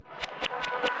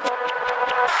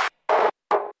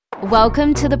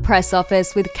Welcome to the Press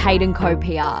Office with Kate & Co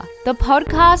PR, the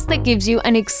podcast that gives you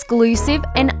an exclusive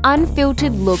and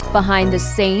unfiltered look behind the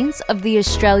scenes of the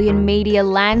Australian media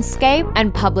landscape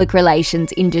and public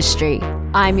relations industry.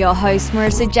 I'm your host,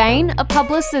 Marissa Jane, a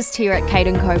publicist here at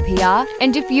Kate & Co PR,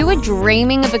 and if you are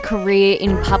dreaming of a career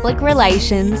in public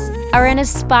relations, are an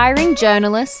aspiring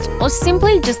journalist, or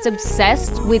simply just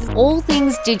obsessed with all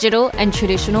things digital and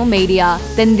traditional media,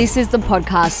 then this is the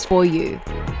podcast for you.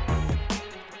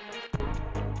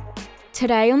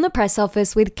 Today on the Press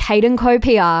Office with Kate & Co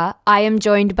PR, I am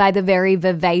joined by the very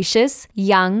vivacious,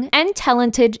 young and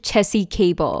talented Chessie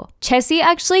Keebaugh. Chessie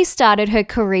actually started her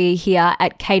career here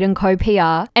at Kate & Co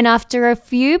PR, and after a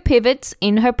few pivots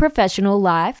in her professional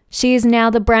life, she is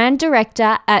now the brand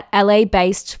director at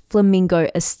LA-based Flamingo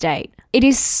Estate. It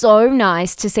is so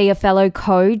nice to see a fellow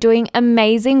co doing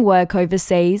amazing work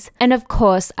overseas, and of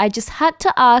course, I just had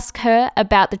to ask her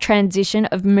about the transition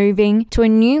of moving to a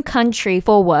new country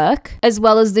for work, as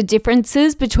well as the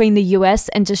differences between the US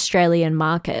and Australian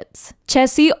markets.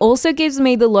 Chessie also gives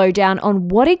me the lowdown on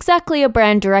what exactly a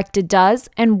brand director does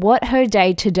and what her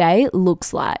day-to-day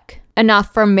looks like.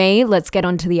 Enough from me, let's get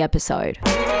on to the episode.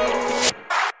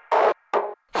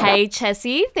 Hey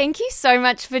Chessie, thank you so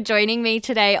much for joining me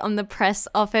today on the Press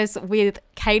Office with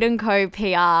Kate & Co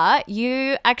PR.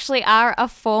 You actually are a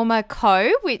former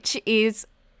co, which is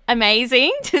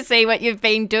amazing to see what you've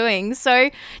been doing.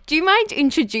 So do you mind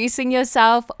introducing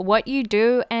yourself, what you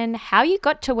do, and how you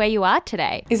got to where you are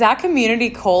today? Is our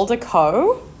community called a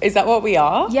co? Is that what we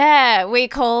are? Yeah, we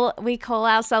call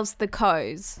ourselves the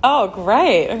Co's. Oh,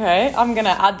 great. Okay, I'm going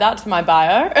to add that to my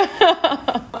bio.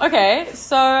 Okay,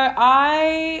 so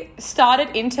I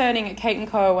started interning at Kate &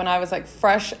 Co when I was like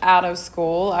fresh out of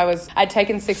school. I'd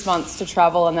taken 6 months to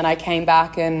travel, and then I came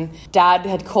back and Dad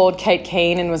had called Kate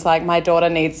Keen and was like, my daughter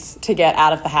needs to get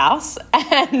out of the house.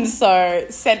 And so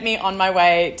sent me on my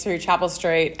way to Chapel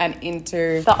Street and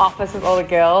into the office with all the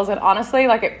girls. And honestly,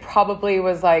 like it probably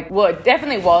was like, well, it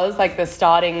definitely was like the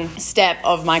starting step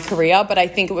of my career, but I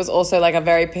think it was also like a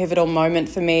very pivotal moment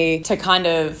for me to kind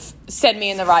of set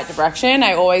me in the right direction.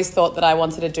 I always thought that I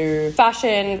wanted to do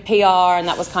fashion, PR, and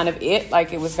that was kind of it.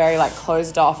 Like it was very like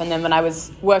closed off. And then when I was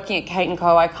working at Kate &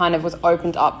 Co, I kind of was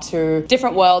opened up to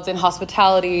different worlds in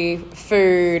hospitality,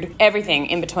 food, everything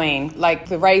in between, like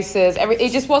the races,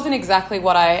 it just wasn't exactly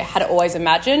what I had always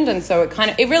imagined. And so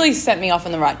it really set me off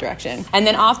in the right direction. And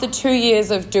then after 2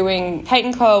 years of doing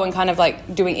Kate & Co and kind of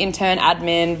like doing intern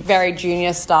admin, very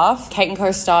junior stuff, Kate &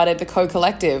 Co started the Co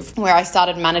Collective, where I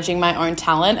started managing my own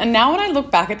talent. And now when I look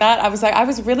back at that, I was like, I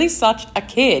was really such a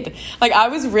kid. Like I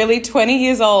was really 20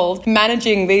 years old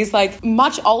managing these like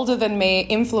much older than me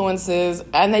influencers,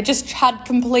 and they just had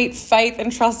complete faith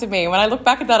and trust in me. When I look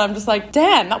back at that, I'm just like,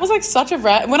 damn, that was like such a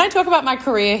when I talk about my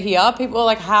career here, people are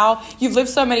like, how you've lived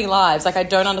so many lives. Like I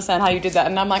don't understand how you did that.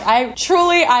 And I'm like,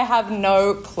 I have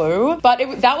no clue.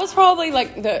 But that was probably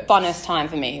like the funnest time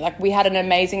for me. Like we had an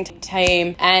amazing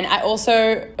team, and I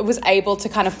also was able to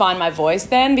kind of find my voice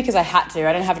then because I had to.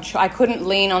 I didn't have I couldn't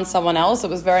lean on someone else. It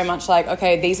was very much like,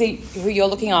 okay, these are who you're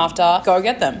looking after. Go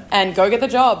get them and go get the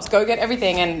jobs, go get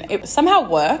everything. And it somehow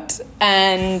worked.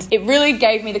 And it really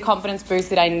gave me the confidence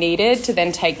boost that I needed to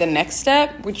then take the next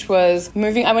step, which was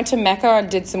moving. I went to Mecca and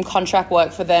did some contract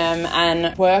work for them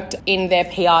and worked in their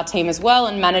PR team as well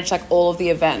and managed like all of the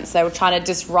events. They were trying to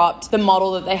disrupt the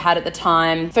model that they had at the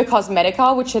time for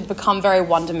Cosmetica, which had become very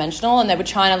one-dimensional, and they were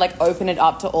trying to like open it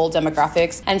up to all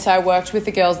demographics. And so I worked with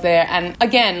the girls there, and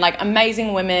again, like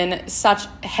amazing women, such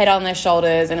head on their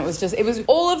shoulders. And it was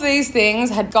all of these things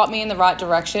had got me in the right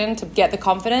direction to get the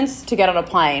confidence to get on a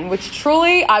plane, which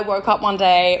truly I woke up one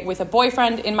day with a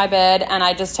boyfriend in my bed, and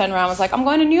I just turned around and was like, I'm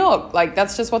going to New York. Like,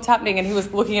 that's just what's happening. And he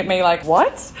was looking at me like,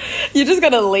 what? You're just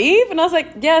going to leave? And I was like,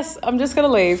 yes, I'm just going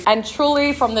to leave. And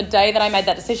truly from the day that I made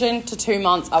that decision to 2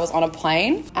 months, I was on a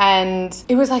plane, and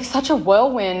it was like such a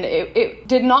whirlwind. It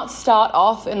did not start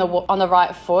off on the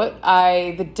right foot.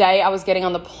 The day I was getting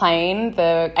on the plane,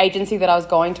 the agency that I was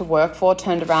going to work for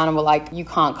turned around and were like, you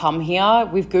can't come here.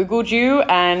 We've Googled you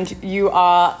and you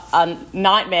are a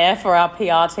nightmare for our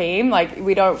PR team. Like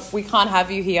we can't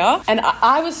have you here. And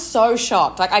I was so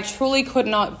shocked. Like I truly could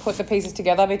not put the pieces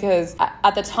together because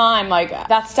at the time, like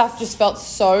that stuff just felt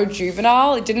so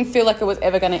juvenile. It didn't feel like it was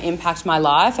ever going to impact my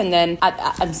life. And then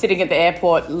I'm sitting at the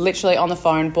airport, literally on the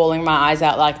phone, bawling my eyes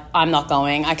out like, I'm not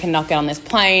going. I cannot get on this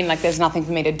plane. Like there's nothing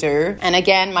for me to do. And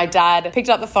again, my dad picked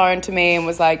up the phone to me and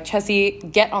was like,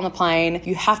 Chessie, get on the plane.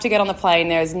 You have to get on the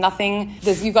plane.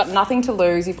 You've got nothing to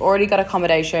lose. You've already got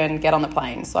accommodation. Get on the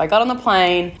plane. So I got on the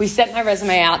plane. We sent my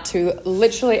resume out to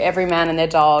literally every man and their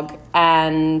dog.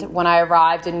 And when I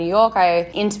arrived in New York, I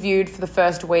interviewed for the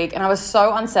first week and I was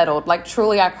so unsettled. Like,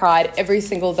 truly, I cried every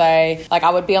single day. Like, I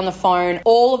would be on the phone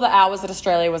all of the hours that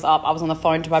Australia was up. I was on the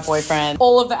phone to my boyfriend.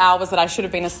 All of the hours that I should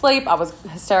have been asleep, I was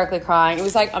hysterically crying. It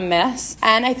was like a mess.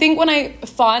 And I think when I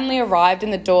finally arrived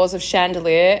in the doors of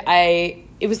Chandelier,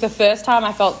 it was the first time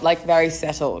I felt like very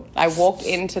settled. I walked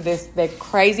into their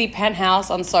crazy penthouse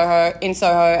in Soho,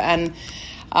 and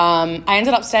I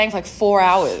ended up staying for like 4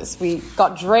 hours. We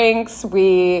got drinks,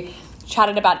 we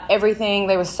chatted about everything.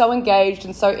 They were so engaged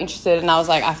and so interested, and I was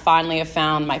like, I finally have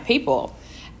found my people.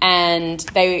 And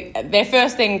their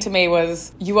first thing to me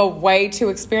was, you are way too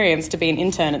experienced to be an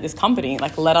intern at this company.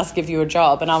 Like, let us give you a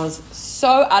job. And I was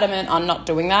so adamant on not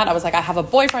doing that. I was like, I have a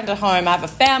boyfriend at home. I have a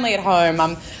family at home.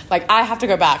 I'm like, I have to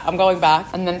go back. I'm going back.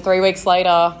 And then 3 weeks later,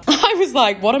 I was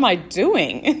like, what am I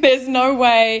doing? There's no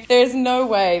way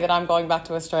that I'm going back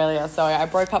to Australia. So I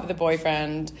broke up with the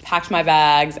boyfriend, packed my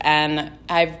bags, and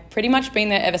I've pretty much been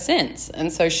there ever since.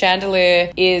 And so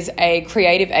Chandelier is a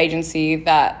creative agency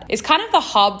that is kind of the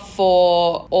hub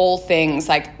for all things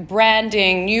like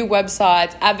branding, new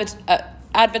websites,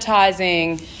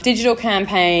 advertising, digital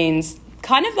campaigns,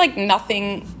 kind of like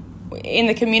nothing in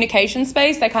the communication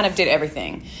space. They kind of did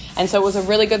everything. And so it was a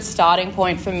really good starting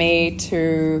point for me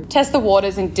to test the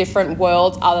waters in different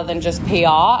worlds other than just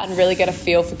PR and really get a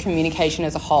feel for communication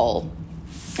as a whole.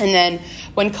 And then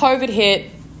when COVID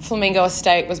hit, Flamingo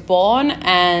Estate was born,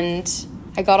 and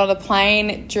I got on a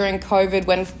plane during COVID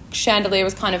when Chandelier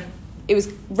was it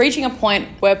was reaching a point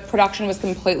where production was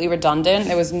completely redundant.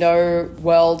 There was no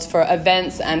worlds for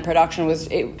events, and production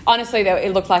honestly,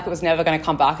 it looked like it was never going to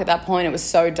come back at that point. It was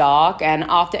so dark, and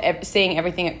after seeing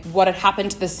everything, what had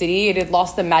happened to the city, it had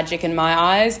lost the magic in my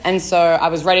eyes. And so I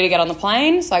was ready to get on the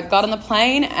plane. So I got on the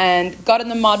plane and got in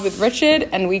the mud with Richard,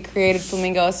 and we created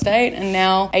Flamingo Estate. And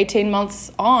now 18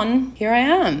 months on, here I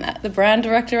am, the brand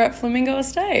director at Flamingo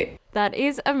Estate. That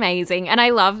is amazing. And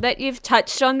I love that you've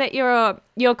touched on that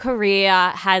your career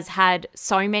has had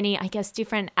so many, I guess,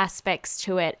 different aspects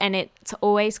to it, and it's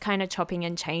always kind of chopping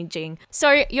and changing.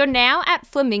 So you're now at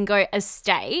Flamingo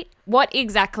Estate. What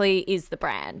exactly is the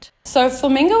brand? So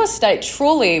Flamingo Estate,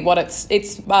 truly what it's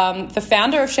the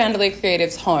founder of Chandelier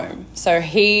Creative's home. So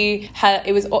he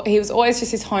was always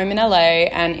just his home in LA,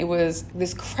 and it was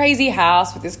this crazy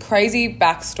house with this crazy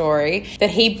backstory that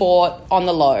he bought on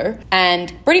the low,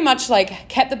 and pretty much like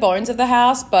kept the bones of the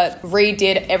house but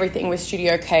redid everything with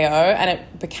Studio KO, and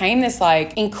it became this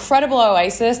like incredible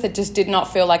oasis that just did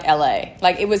not feel like LA.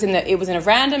 Like it was in a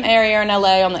random area in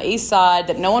LA on the east side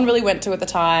that no one really went to at the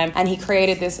time, and he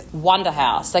created this wonder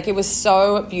house. Like, it was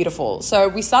so beautiful. So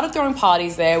we started throwing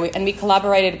parties there, and we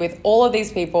collaborated with all of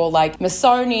these people like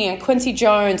Missoni and Quincy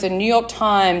Jones and New York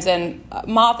Times and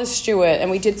Martha Stewart,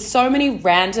 and we did so many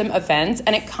random events.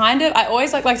 And I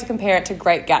always like to compare it to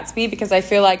Great Gatsby, because I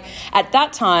feel like at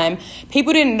that time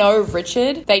people didn't know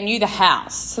Richard, they knew the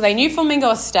house. So they knew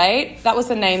Flamingo Estate, that was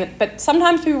the name, but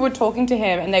sometimes people were talking to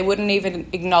him and they wouldn't even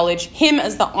acknowledge him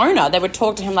as the owner. They would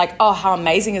talk to him like, oh, how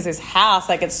amazing is this house,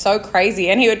 like it's so crazy.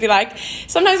 And he would be like,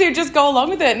 sometimes he would just go along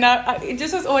with it. No, it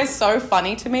just was always so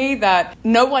funny to me that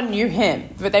no one knew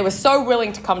him, but they were so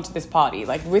willing to come to this party,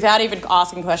 like without even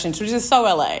asking questions, which is so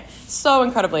LA, so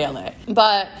incredibly LA.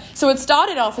 But so it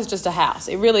started off as just a house.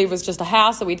 It really was just a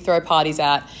house that we'd throw parties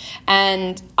at,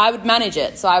 and I would manage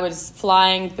it. So I was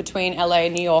flying between LA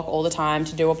and New York all the time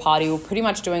to do a party. We were pretty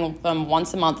much doing them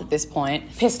once a month at this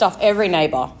point. Pissed off every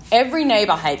neighbor. Every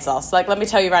neighbor hates us. Like, let me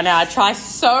tell you right now, I try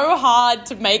so hard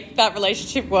to make that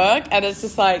relationship work, and it's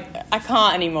just like, I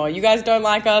can't anymore. You guys don't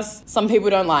like us. Some people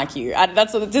don't like you.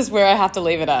 That's just where I have to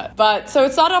leave it at. But so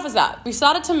it started off as that. We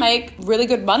started to make really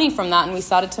good money from that, and we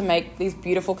started to make these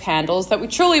beautiful candles that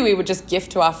we would just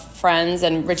gift to our friends,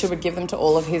 and Richard would give them to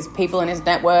all of his people in his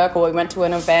network, or we went to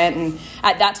an event. And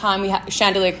at that time,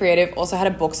 Chandelier Creative also had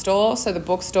a bookstore, so the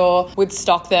bookstore would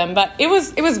stock them, but it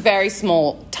was very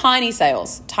small, tiny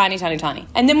sales, tiny.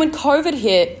 And then when COVID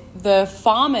hit, the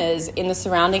farmers in the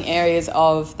surrounding areas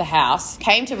of the house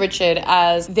came to Richard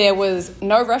as there was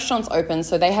no restaurants open,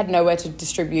 so they had nowhere to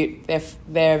distribute their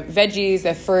veggies,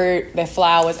 their fruit, their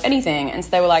flowers, anything. And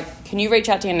so they were like, can you reach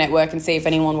out to your network and see if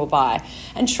anyone will buy?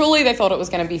 And truly they thought it was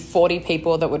going to be 40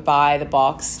 people that would buy the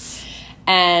box.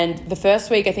 And the first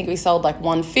week, I think we sold like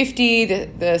 150.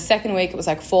 The second week, it was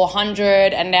like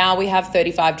 400. And now we have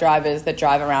 35 drivers that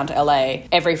drive around to LA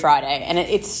every Friday. And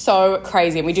it's so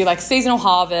crazy. And we do like seasonal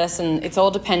harvests, and it's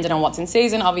all dependent on what's in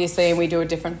season, obviously. And we do a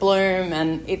different bloom,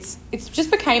 and it's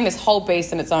just became this whole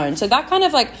beast on its own. So that kind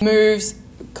of like moves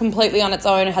completely on its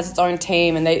own. It has its own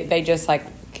team, and they just like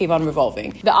keep on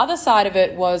revolving. The other side of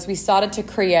it was we started to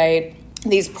create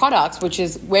these products, which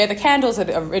is where the candles had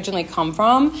originally come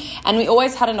from. And we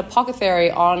always had an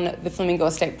apothecary on the Flamingo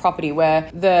Estate property where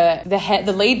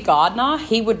the lead gardener,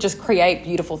 he would just create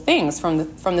beautiful things from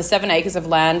the 7 acres of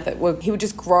land he would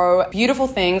just grow beautiful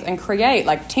things and create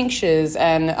like tinctures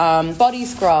and body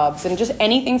scrubs and just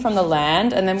anything from the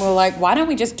land. And then we were like, why don't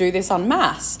we just do this en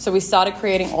masse? So we started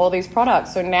creating all these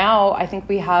products. So now I think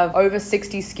we have over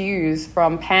 60 SKUs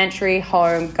from pantry,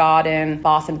 home, garden,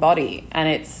 bath and body. And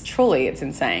it's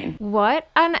insane. What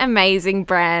an amazing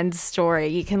brand story.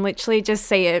 You can literally just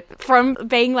see it from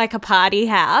being like a party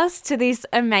house to this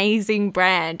amazing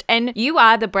brand. And you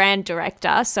are the brand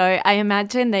director, so I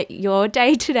imagine that your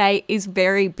day-to-day is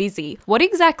very busy. What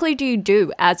exactly do you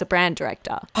do as a brand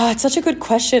director? Oh, it's such a good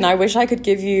question. I wish I could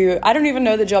give you... I don't even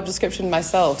know the job description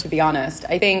myself, to be honest.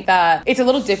 I think that it's a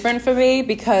little different for me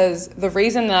because the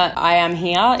reason that I am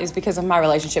here is because of my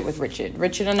relationship with Richard.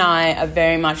 Richard and I are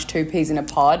very much two peas in a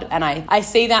pod, and I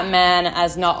see that man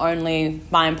as not only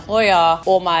my employer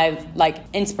or my like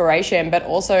inspiration, but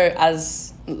also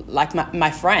as like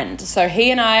my friend. So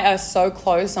he and I are so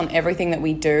close on everything that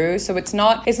we do. So it's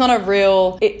not a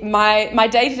real... My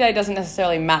day-to-day doesn't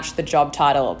necessarily match the job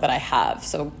title that I have.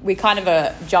 So we kind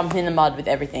of jump in the mud with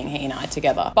everything, he and I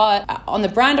together. But on the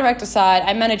brand director side,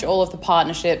 I manage all of the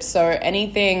partnerships. So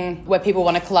anything where people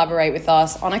want to collaborate with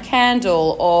us on a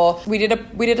candle, or we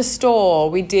did a store,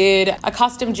 we did a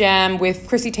custom jam with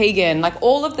Chrissy Teigen, like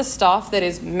all of the stuff that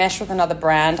is meshed with another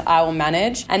brand, I will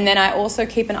manage. And then I also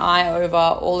keep an eye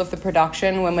over all of the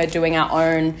production when we're doing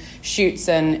our own shoots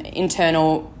and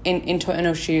internal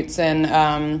shoots,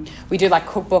 and we do like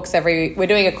cookbooks we're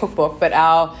doing a cookbook, but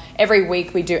every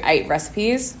week we do 8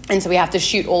 recipes, and so we have to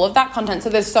shoot all of that content. So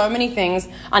there's so many things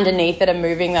underneath that are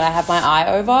moving that I have my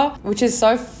eye over, which is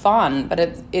so fun, but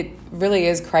it really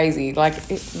is crazy. Like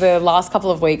the last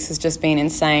couple of weeks has just been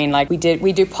insane. Like we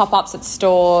do pop-ups at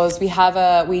stores. We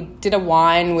did a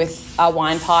wine with our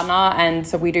wine partner, and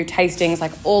so we do tastings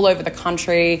like all over the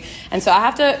country. And so I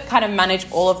have to kind of manage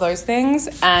all of those things,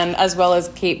 and as well as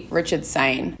keep Richard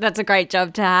sane. That's a great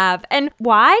job to have. And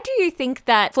why do you think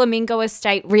that Flamingo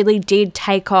Estate really did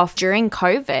take off during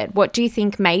COVID? What do you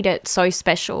think made it so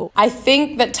special? I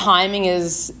think that timing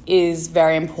is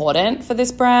very important for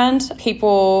this brand.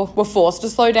 People were forced to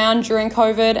slow down during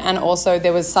COVID, and also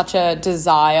there was such a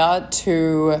desire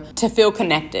to feel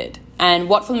connected. And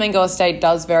what Flamingo Estate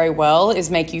does very well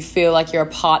is make you feel like you're a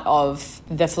part of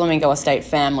the Flamingo Estate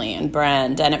family and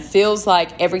brand. And it feels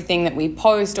like everything that we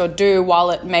post or do, while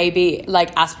it may be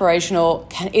like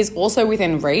aspirational, is also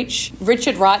within reach.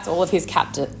 Richard writes all of his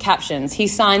captions. He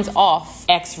signs off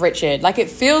ex Richard. Like it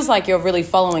feels like you're really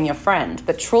following your friend,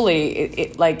 but truly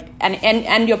it like,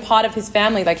 and you're part of his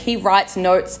family. Like he writes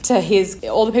notes to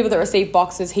all the people that receive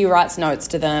boxes, he writes notes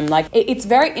to them. Like it's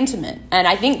very intimate. And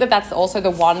I think that that's also the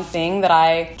one thing that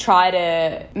I try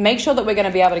to make sure that we're going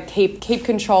to be able to keep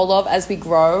control of as we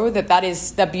grow, that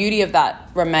is the beauty of that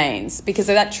remains, because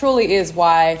that truly is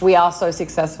why we are so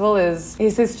successful, is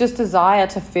this just desire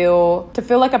to feel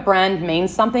like a brand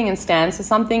means something and stands for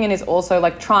something, and is also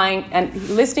like trying and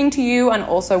listening to you, and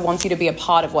also wants you to be a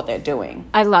part of what they're doing.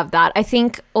 I love that. I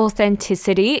think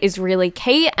authenticity is really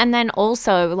key. And then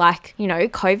also, like, you know,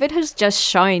 COVID has just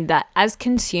shown that as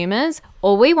consumers,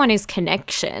 all we want is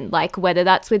connection, like whether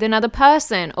that's with another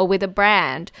person or with a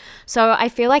brand. So I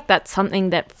feel like that's something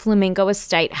that Flamingo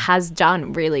Estate has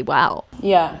done really well.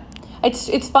 Yeah.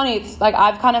 It's funny. It's like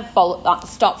I've kind of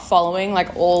stopped following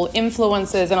like all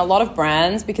influencers and a lot of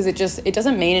brands, because it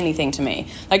doesn't mean anything to me.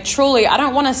 Like truly, I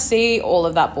don't want to see all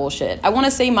of that bullshit. I want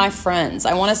to see my friends.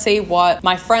 I want to see what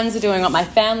my friends are doing, what my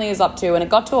family is up to. And it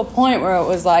got to a point where it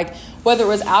was like, whether it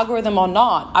was algorithm or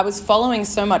not, I was following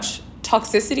so much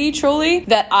toxicity truly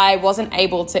that I wasn't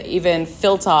able to even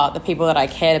filter the people that I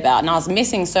cared about, and I was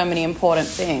missing so many important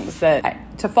things that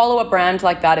to follow a brand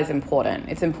like that is important.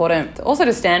 It's important also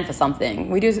to stand for something.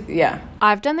 We do, yeah.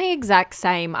 I've done the exact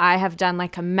same. I have done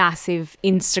like a massive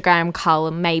Instagram cull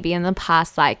maybe in the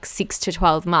past like 6 to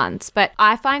 12 months. But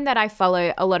I find that I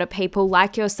follow a lot of people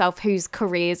like yourself whose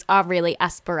careers are really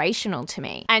aspirational to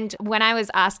me. And when I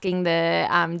was asking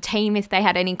the team if they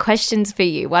had any questions for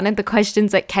you, one of the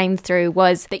questions that came through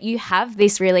was that you have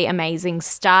this really amazing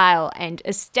style and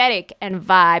aesthetic and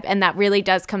vibe. And that really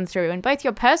does come through in both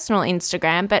your personal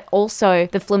Instagram, but also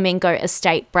the Flamingo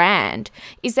Estate brand.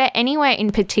 Is there anywhere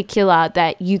in particular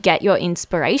that you get your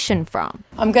inspiration from?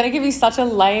 I'm going to give you such a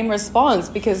lame response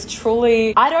because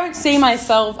truly I don't see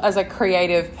myself as a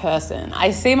creative person.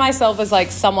 I see myself as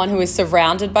like someone who is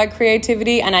surrounded by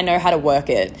creativity and I know how to work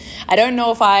it. I don't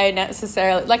know if I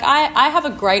necessarily, like I have a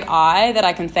great eye that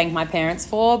I can thank my parents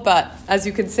for, but as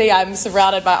you can see, I'm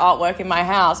surrounded by artwork in my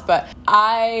house, but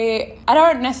I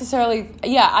don't necessarily,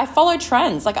 I follow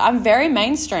trends. Like I'm very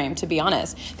mainstream, to be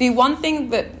honest. The one thing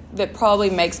that probably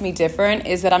makes me different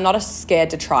is that I'm not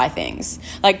scared to try things.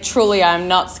 Like truly, I'm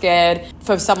not scared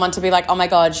for someone to be like, oh my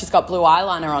God, she's got blue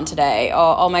eyeliner on today.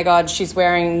 Or, oh my God, she's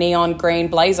wearing neon green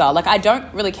blazer. Like I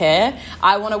don't really care.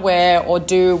 I want to wear or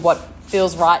do what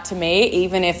feels right to me,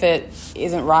 even if it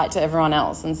isn't right to everyone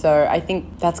else. And so I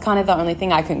think that's kind of the only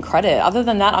thing I can credit. Other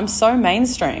than that, I'm so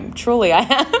mainstream. Truly, I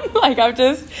am. Like I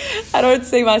don't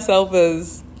see myself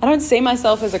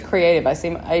as a creative. I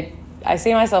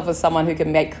see myself as someone who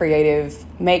can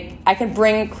I can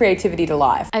bring creativity to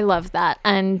life. I love that.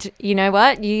 And you know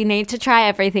what? You need to try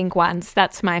everything once.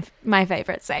 That's my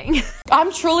favorite saying.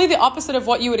 I'm truly the opposite of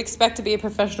what you would expect to be a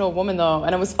professional woman though.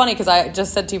 And it was funny because I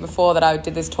just said to you before that I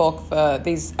did this talk for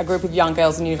a group of young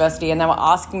girls in university, and they were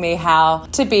asking me how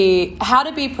to be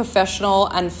professional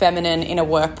and feminine in a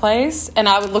workplace. And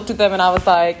I looked at them and I was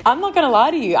like, I'm not going to lie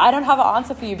to you. I don't have an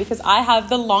answer for you because I have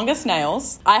the longest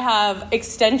nails. I have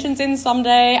extensions in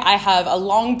someday. I have a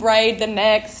long braid the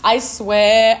next. I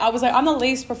swear, I was like, I'm the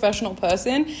least professional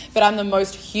person, but I'm the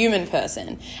most human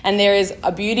person. And there's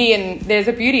a beauty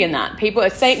in that. People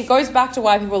say it goes back to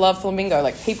why people love Flamingo.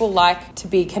 Like people like to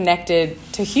be connected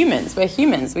to humans. We're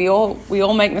humans. We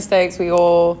all make mistakes. We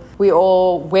all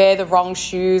wear the wrong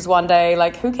shoes one day.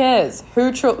 Like who cares?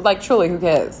 Truly, who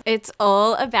cares? It's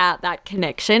all about that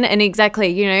connection. And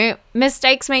exactly,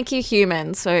 mistakes make you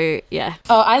human. So yeah.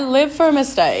 Oh, I live for a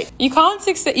mistake. You can't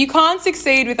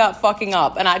succeed without fucking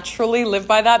up. And I truly live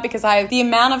by that because the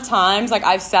amount of times like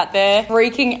I've sat there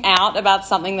freaking out about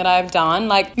something that I've done,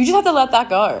 like you just have to let that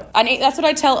go. And that's what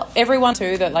I tell everyone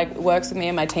too that like works with me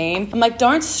and my team. I'm like,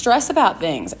 don't stress about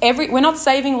things. We're not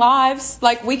saving lives.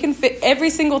 Like we can fit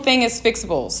every single thing is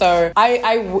fixable. So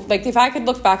I like if I could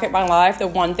look back at my life, the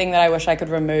one thing that I wish I could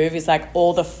remove is like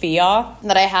all the fear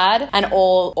that I had and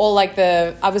all like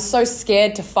I was so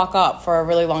scared to fuck up for a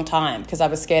really long time because I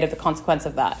was scared of the consequence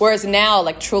of that. Whereas now,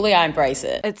 like truly I embrace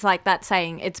it. It's like that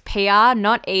saying, it's PR,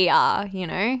 not ER,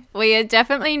 We are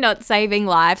definitely not saving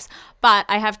lives. But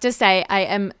I have to say, I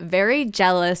am very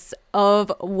jealous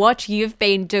of what you've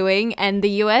been doing, and the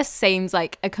US seems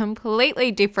like a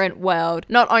completely different world,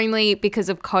 not only because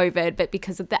of COVID, but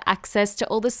because of the access to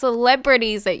all the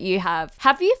celebrities that you have.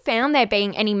 Have you found there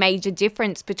being any major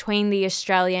difference between the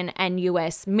Australian and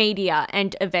US media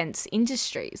and events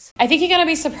industries? I think you're going to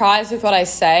be surprised with what I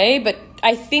say, but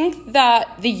I think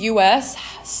that the US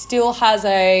still has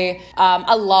a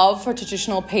love for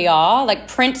traditional PR. Like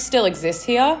print still exists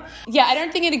here. Yeah, I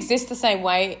don't think it exists the same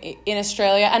way in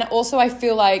Australia. And also I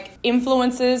feel like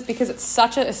influencers, because it's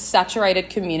such a saturated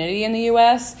community in the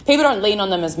US, people don't lean on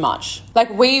them as much. Like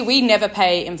we never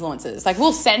pay influencers. Like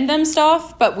we'll send them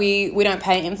stuff, but we don't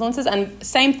pay influencers. And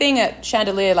same thing at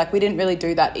Chandelier, like we didn't really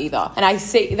do that either. And I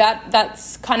see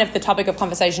that's kind of the topic of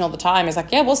conversation all the time is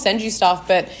like, yeah, we'll send you stuff,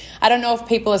 but I don't know if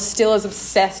people are still as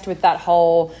obsessed with that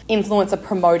whole influencer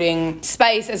promoting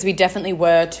space as we definitely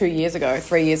were 2 years ago,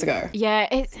 3 years ago.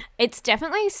 Yeah, it's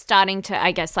definitely starting to,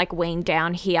 I guess, like wean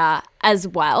down here as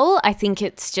well. I think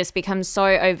it's just become so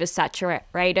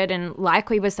oversaturated. And like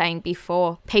we were saying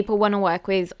before, people want to work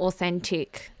with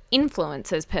authentic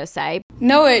influencers per se.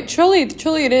 No, it truly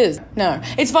it is. No.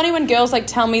 It's funny when girls like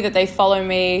tell me that they follow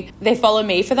me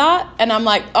for that. And I'm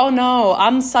like, oh no,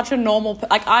 I'm such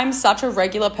a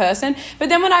regular person. But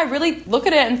then when I really look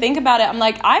at it and think about it, I'm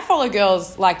like, I follow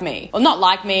girls like me. Well, not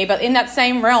like me, but in that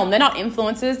same realm. They're not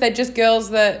influencers. They're just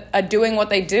girls that are doing what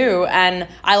they do. And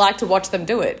I like to watch them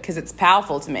do it because it's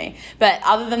powerful to me. But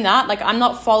other than that, like I'm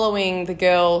not following the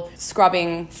girl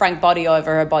scrubbing Frank body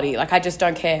over her body. Like I just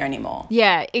don't care anymore.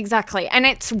 Yeah, exactly. And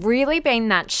it's really been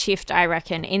that shift, I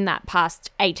reckon, in that past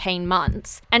 18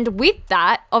 months. And with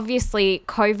that, obviously,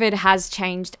 COVID has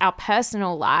changed our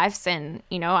personal lives. And,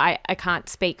 you know, I can't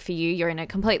speak for you. You're in a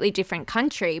completely different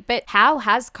country. But how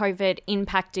has COVID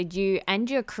impacted you and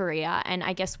your career? And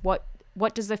I guess what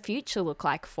does the future look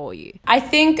like for you? I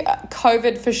think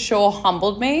COVID for sure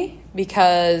humbled me,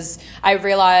 because I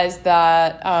realized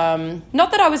that,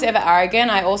 not that I was ever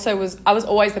arrogant, I was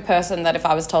always the person that if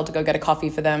I was told to go get a coffee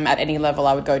for them at any level,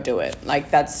 I would go do it. Like,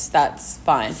 that's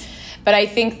fine. But I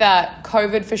think that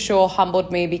COVID for sure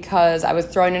humbled me, because I was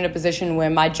thrown in a position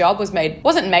where my job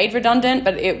wasn't made redundant,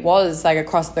 but it was like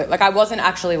I wasn't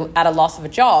actually at a loss of a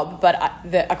job, but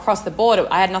across the board,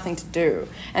 I had nothing to do.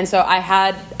 And so I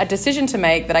had a decision to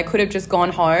make that I could have just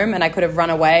gone home and I could have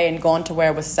run away and gone to where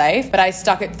it was safe, but I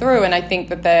stuck it through. And I think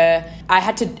that I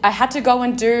had to go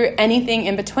and do anything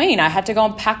in between. I had to go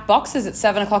and pack boxes at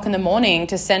 7:00 in the morning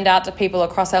to send out to people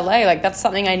across LA. Like, that's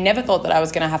something I never thought that I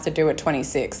was going to have to do at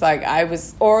 26. Like, I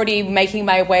was already making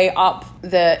my way up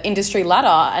the industry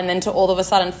ladder, and then to all of a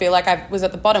sudden feel like I was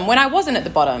at the bottom when I wasn't at the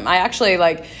bottom. I actually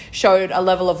showed a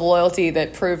level of loyalty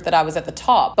that proved that I was at the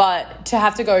top. But to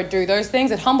have to go do those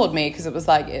things, it humbled me, because it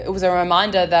was a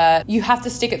reminder that you have to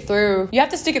stick it through. You have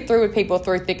to stick it through with people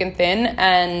through thick and thin,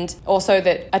 and also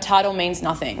that a title means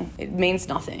nothing. It means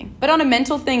nothing. But on a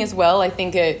mental thing as well, I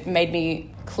think it made me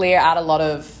clear out a lot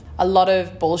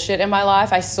of bullshit in my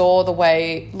life. I saw the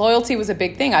way loyalty was a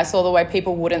big thing. I saw the way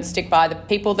people wouldn't stick by the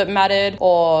people that mattered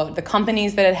or the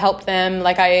companies that had helped them.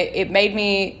 It made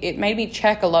me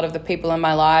check a lot of the people in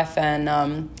my life,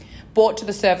 and brought to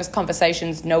the surface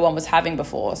conversations no one was having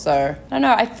before. So I don't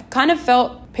know, I kind of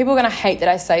felt, people are going to hate that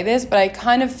I say this, but I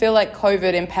kind of feel like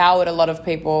COVID empowered a lot of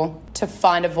people to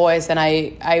find a voice. And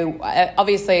I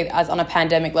obviously, as on a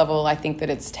pandemic level, I think that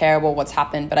it's terrible what's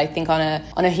happened, but I think on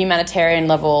a humanitarian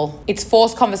level, it's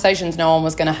forced conversations no one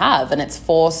was going to have, and it's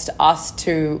forced us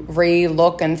to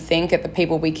re-look and think at the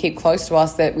people we keep close to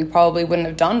us that we probably wouldn't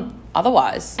have done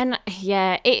otherwise. And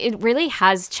yeah, it really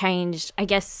has changed, I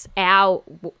guess, our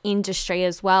industry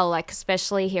as well, like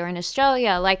especially here in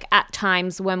Australia. Like, at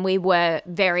times when we were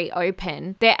very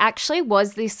open, there actually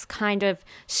was this kind of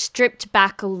stripped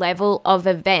back level of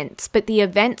events, but the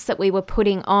events that we were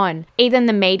putting on, even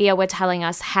the media were telling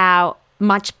us how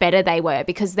much better they were,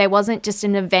 because there wasn't just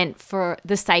an event for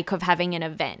the sake of having an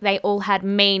event. They all had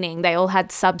meaning, they all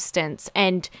had substance,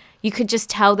 and you could just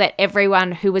tell that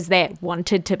everyone who was there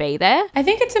wanted to be there. I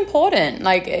think it's important.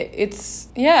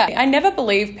 I never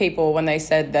believed people when they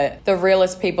said that the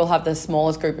realest people have the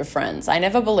smallest group of friends. I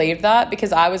never believed that,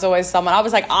 because I was always someone, I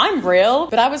was like, I'm real,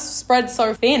 but I was spread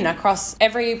so thin across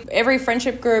every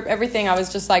friendship group, everything. I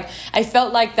was just like, I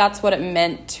felt like that's what it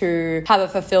meant to have a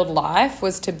fulfilled life,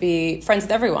 was to be friends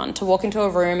with everyone, to walk into a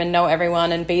room and know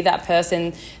everyone and be that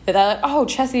person that they're like, oh,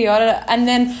 Chessie. And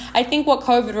then I think what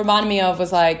COVID reminded me of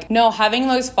was like, no, having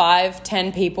those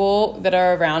 5-10 people that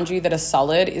are around you that are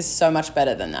solid is so much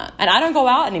better than that. And I don't go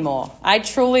out anymore. I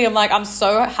truly am I'm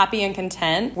so happy and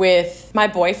content with my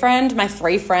boyfriend, my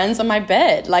 3 friends on my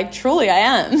bed. Like, truly I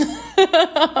am.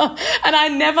 And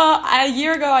a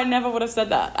year ago, I never would have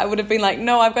said that. I would have been like,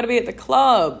 no, I've got to be at the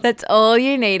club. That's all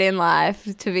you need in life,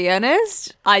 to be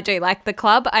honest. I do like the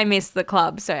club. I miss the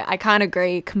club. So I can't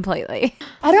agree completely.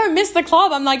 I don't miss the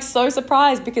club. I'm so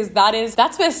surprised, because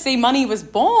that's where C Money was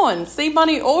born. C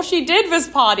Money, all she did was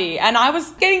party, and I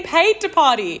was getting paid to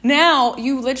party. Now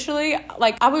you literally,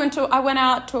 I went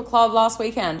out to a club last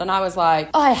weekend, and I was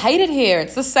like, oh, I hate it here.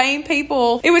 It's the same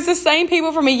people. It was the same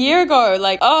people from a year ago.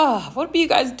 What were you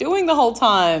guys doing the whole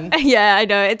time? Yeah, I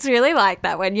know. It's really like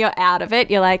that. When you're out of it,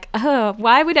 you're like, oh,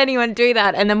 why would anyone do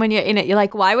that? And then when you're in it, you're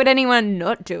like, why would anyone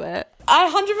not do it? 100%.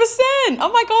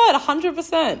 Oh my God,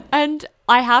 100%. And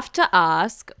I have to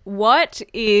ask, what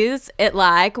is it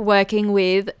like working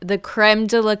with the creme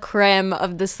de la creme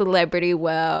of the celebrity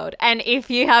world? And if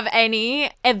you have any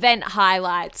event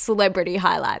highlights, celebrity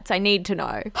highlights, I need to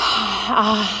know.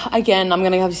 Again, I'm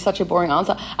going to have such a boring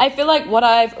answer. I feel like what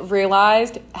I've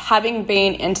realized, having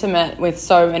been intimate with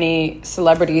so many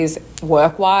celebrities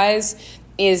work-wise,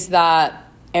 is that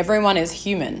everyone is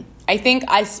human. I think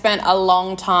I spent a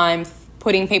long time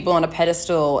putting people on a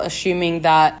pedestal, assuming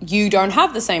that you don't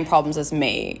have the same problems as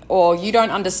me, or you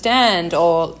don't understand,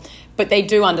 but they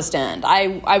do understand.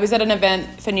 I was at an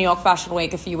event for New York Fashion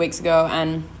Week a few weeks ago,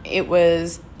 and it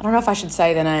was, I don't know if I should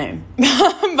say the name,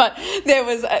 but there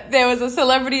was a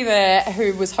celebrity there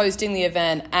who was hosting the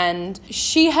event, and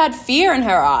she had fear in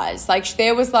her eyes.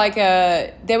 There was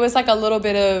a little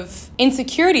bit of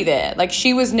insecurity there.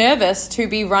 She was nervous to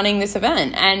be running this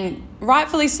event, and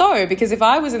rightfully so, because if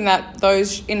I was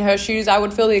in her shoes, I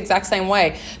would feel the exact same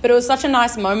way. But it was such a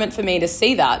nice moment for me to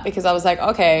see that, because I was like,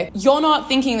 okay, you're not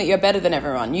thinking that you're better than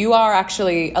everyone. You are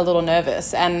actually a little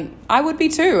nervous, and I would be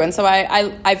too. And so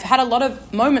I've had a lot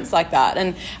of moments like that.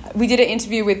 And we did an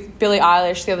interview with Billie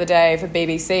Eilish the other day for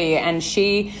BBC, and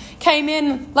she came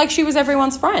in like she was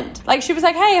everyone's friend. Like, she was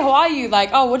like, hey, how are you? Like,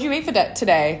 oh, what'd you eat for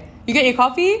today? You get your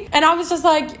coffee? And I was just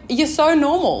like, you're so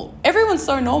normal. Everyone's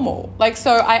so normal. Like,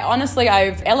 so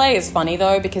LA is funny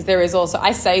though, because there is also,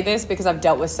 I say this because I've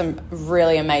dealt with some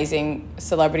really amazing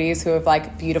celebrities who have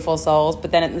like beautiful souls, but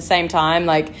then at the same time,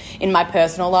 like in my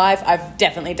personal life, I've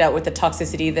definitely dealt with the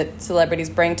toxicity that celebrities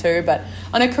bring too. But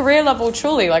on a career level,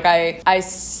 truly, like I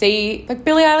see, like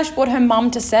Billie Eilish brought her mum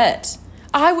to set.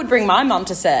 I would bring my mum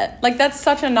to set. Like, that's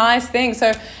such a nice thing.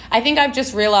 So I think I've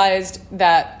just realized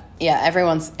that, yeah,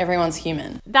 everyone's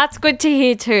human. That's good to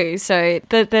hear too, so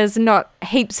that there's not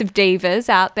heaps of divas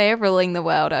out there ruling the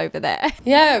world over there.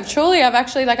 Yeah, truly, I've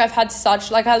had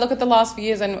such, like, I look at the last few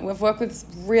years and we've worked with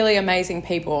really amazing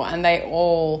people, and they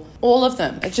all of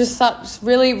them, it's just such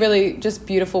really, really just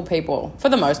beautiful people for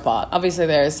the most part. Obviously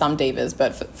there is some divas,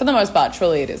 but for the most part,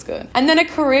 truly it is good. And then a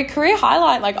career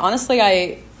highlight, like, honestly,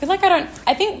 I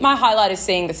think my highlight is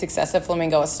seeing the success of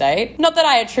Flamingo Estate. Not that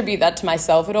I attribute that to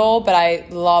myself at all, but I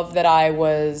love that I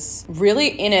was really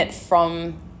in it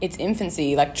from its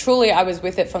infancy. Like, truly, I was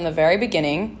with it from the very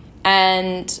beginning.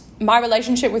 And my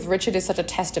relationship with Richard is such a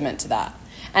testament to that.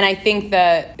 And I think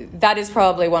that is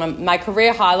probably one of my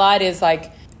career highlight, is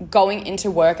like going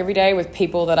into work every day with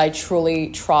people that I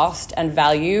truly trust and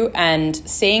value, and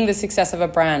seeing the success of a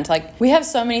brand. Like, we have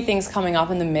so many things coming up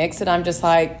in the mix, and I'm just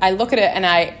like, I look at it and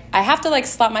I have to like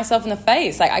slap myself in the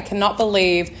face. Like, I cannot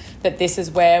believe that this is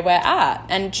where we're at.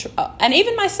 And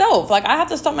even myself, like, I have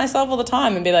to stop myself all the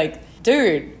time and be like,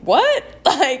 dude, what?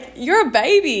 Like, you're a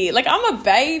baby. Like, I'm a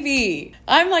baby.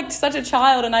 I'm like such a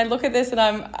child, and I look at this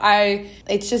and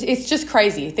it's just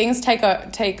crazy. Things take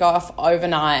off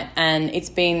overnight, and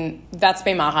that's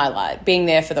been my highlight, being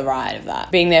there for the ride of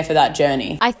that, being there for that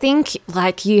journey. I think,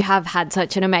 like, you have had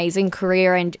such an amazing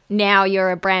career, and now you're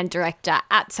a brand director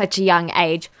at such a young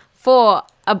age for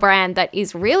a brand that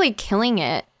is really killing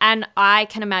it. And I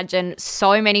can imagine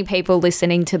so many people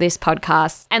listening to this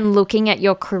podcast and looking at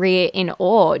your career in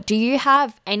awe. Do you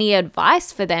have any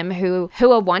advice for them who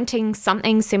are wanting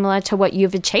something similar to what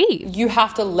you've achieved? You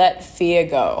have to let fear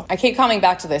go. I keep coming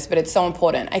back to this, but it's so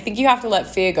important. I think you have to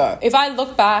let fear go. If I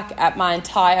look back at my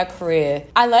entire career,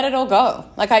 I let it all go.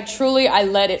 Like, I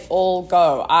let it all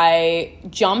go. I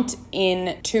jumped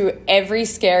into every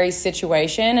scary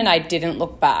situation and I didn't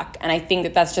look back. And I think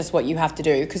that that's just what you have to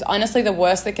do. Because honestly, the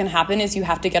worst that can happen is you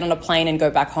have to get on a plane and go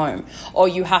back home, or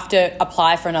you have to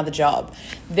apply for another job.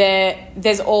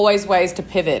 There's always ways to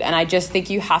pivot, and I just think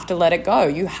you have to let it go.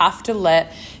 You have to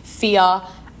let fear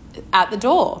at the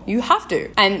door. You have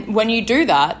to. And when you do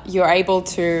that, you're able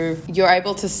to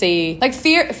see, like,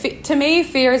 fear to me,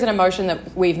 fear is an emotion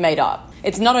that we've made up.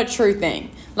 It's not a true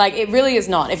thing. Like, it really is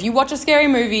not. If you watch a scary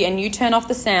movie and you turn off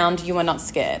the sound, you are not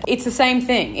scared. It's the same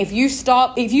thing. If you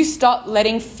stop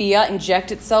letting fear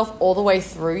inject itself all the way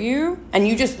through you, and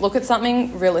you just look at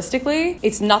something realistically,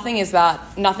 nothing is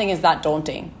that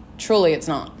daunting. Truly, it's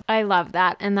not. I love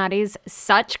that. And that is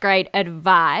such great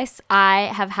advice.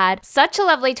 I have had such a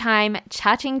lovely time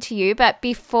chatting to you. But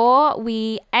before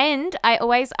we end, I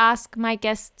always ask my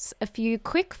guests a few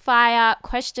quick fire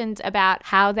questions about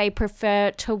how they prefer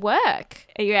to work.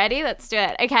 Are you ready? Let's do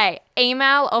it. Okay.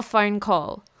 Email or phone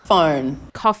call? Phone.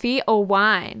 Coffee or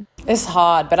wine? It's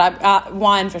hard, but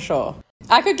wine for sure.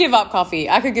 I could give up coffee.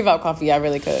 I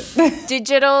really could.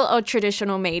 Digital or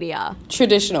traditional media?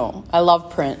 Traditional. I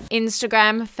love print.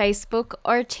 Instagram, Facebook,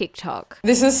 or TikTok?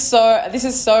 This is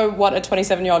so what a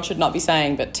 27-year-old should not be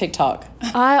saying, but TikTok.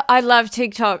 I love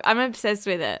TikTok. I'm obsessed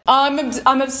with it.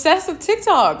 I'm obsessed with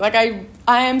TikTok. Like, I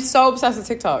am so obsessed with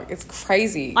TikTok. It's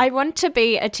crazy. I want to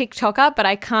be a TikToker, but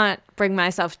I can't bring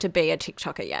myself to be a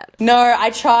TikToker yet. No,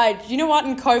 I tried. You know what?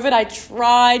 In COVID, I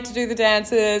tried to do the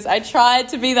dances. I tried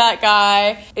to be that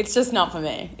guy. It's just not for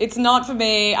me. It's not for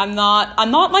me. I'm not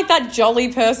like that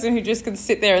jolly person who just can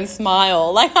sit there and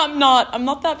smile. Like, I'm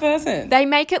not that person. They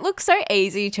make it look so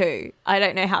easy too. I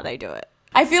don't know how they do it.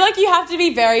 I feel like you have to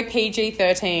be very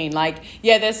PG-13. Like,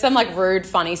 yeah, there's some like rude,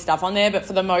 funny stuff on there, but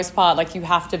for the most part, like, you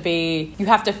have to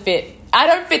fit. I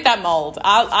don't fit that mold.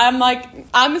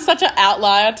 I'm such an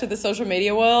outlier to the social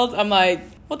media world. I'm like,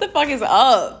 what the fuck is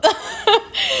up?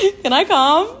 Can I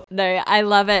come? No, I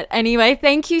love it. Anyway,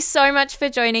 thank you so much for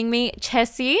joining me,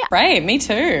 Chessie. Great, me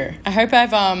too. I hope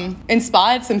I've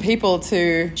inspired some people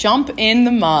to jump in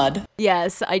the mud.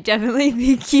 Yes, I definitely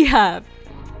think you have.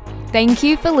 Thank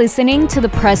you for listening to The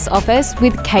Press Office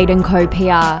with Kate & Co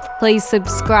PR. Please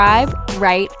subscribe,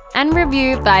 rate, and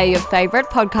review via your favorite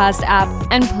podcast app.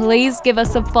 And please give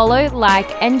us a follow,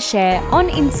 like, and share on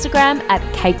Instagram at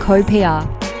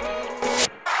KateCoPR.